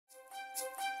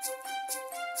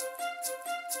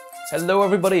Hello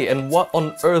everybody, and what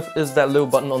on earth is that little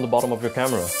button on the bottom of your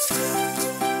camera?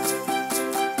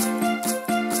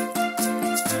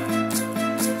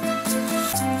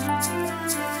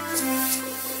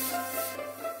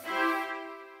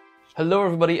 Hello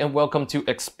everybody and welcome to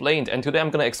Explained, and today I'm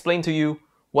going to explain to you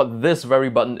what this very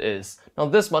button is. Now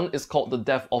this button is called the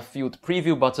Depth of Field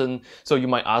Preview button, so you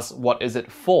might ask, what is it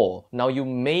for? Now you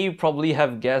may probably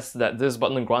have guessed that this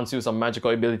button grants you some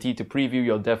magical ability to preview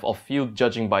your depth of field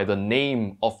judging by the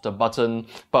name of the button,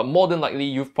 but more than likely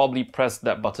you've probably pressed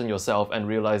that button yourself and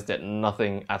realized that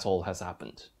nothing at all has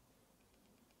happened.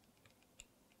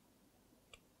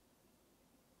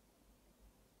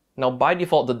 Now by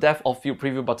default, the Depth of Field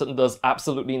Preview button does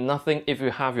absolutely nothing if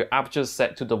you have your aperture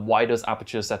set to the widest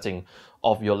aperture setting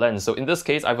of your lens. So in this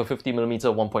case, I have a 50mm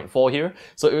 1.4 here.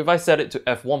 So if I set it to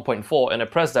f1.4 and I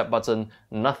press that button,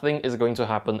 nothing is going to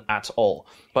happen at all.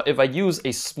 But if I use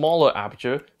a smaller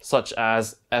aperture, such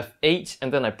as f8,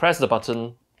 and then I press the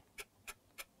button,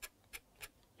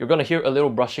 you're going to hear a little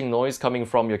brushing noise coming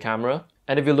from your camera.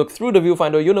 And if you look through the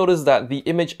viewfinder, you'll notice that the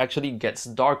image actually gets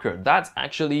darker. That's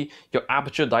actually your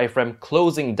aperture diaphragm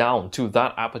closing down to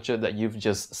that aperture that you've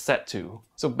just set to.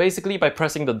 So basically, by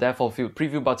pressing the Depth of Field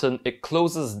Preview button, it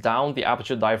closes down the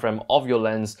aperture diaphragm of your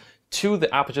lens to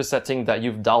the aperture setting that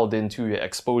you've dialed into your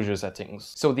exposure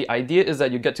settings. So the idea is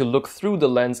that you get to look through the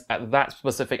lens at that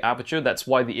specific aperture. That's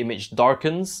why the image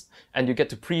darkens, and you get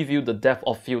to preview the depth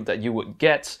of field that you would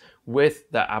get with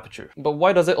that aperture. But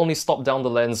why does it only stop down the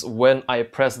lens when I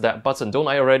press that button? Don't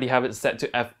I already have it set to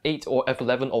f8 or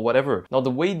f11 or whatever? Now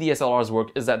the way DSLRs work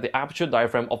is that the aperture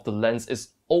diaphragm of the lens is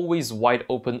always wide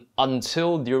open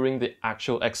until during the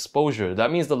actual exposure.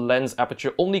 That means the lens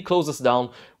aperture only closes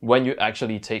down when you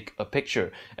actually take a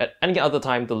picture. At any other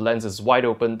time, the lens is wide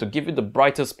open to give you the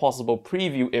brightest possible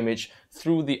preview image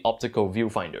through the optical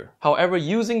viewfinder. However,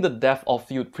 using the Depth of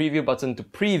Field Preview button to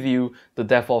preview the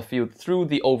depth of field through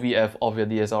the OVF of your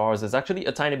DSLRs is actually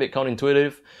a tiny bit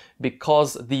counterintuitive,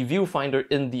 because the viewfinder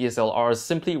in DSLRs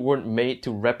simply weren't made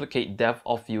to replicate depth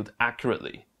of field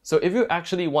accurately. So if you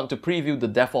actually want to preview the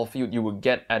depth of field you would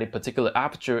get at a particular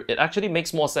aperture, it actually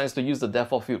makes more sense to use the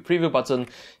Depth of Field Preview button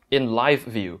in live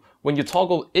view. When you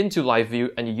toggle into live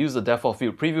view and you use the Depth of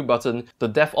Field Preview button, the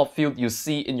depth of field you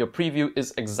see in your preview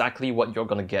is exactly what you're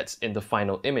gonna get in the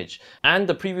final image. And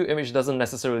the preview image doesn't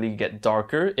necessarily get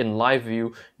darker in live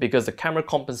view because the camera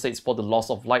compensates for the loss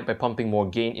of light by pumping more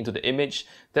gain into the image.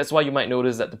 That's why you might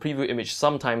notice that the preview image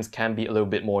sometimes can be a little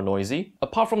bit more noisy.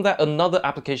 Apart from that, another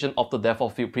application of the Depth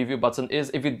of Field Preview button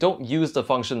is if you don't use the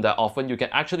function that often, you can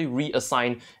actually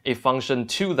reassign a function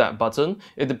to that button.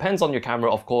 It depends on your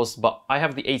camera, of course, but I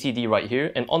have the ATD right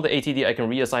here, and on the ATD I can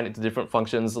reassign it to different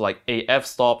functions like AF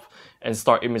stop and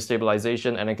start image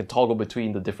stabilization, and I can toggle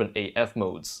between the different AF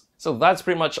modes. So that's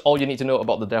pretty much all you need to know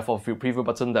about the Depth of Field Preview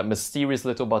button, that mysterious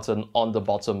little button on the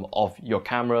bottom of your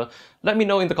camera. Let me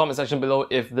know in the comment section below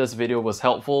if this video was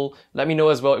helpful. Let me know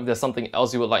as well if there's something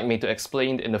else you would like me to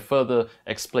explain in a further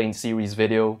Explained series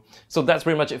video. So that's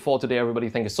pretty much it for today, everybody.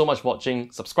 Thank you so much for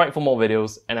watching. Subscribe for more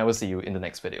videos, and I will see you in the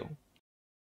next video.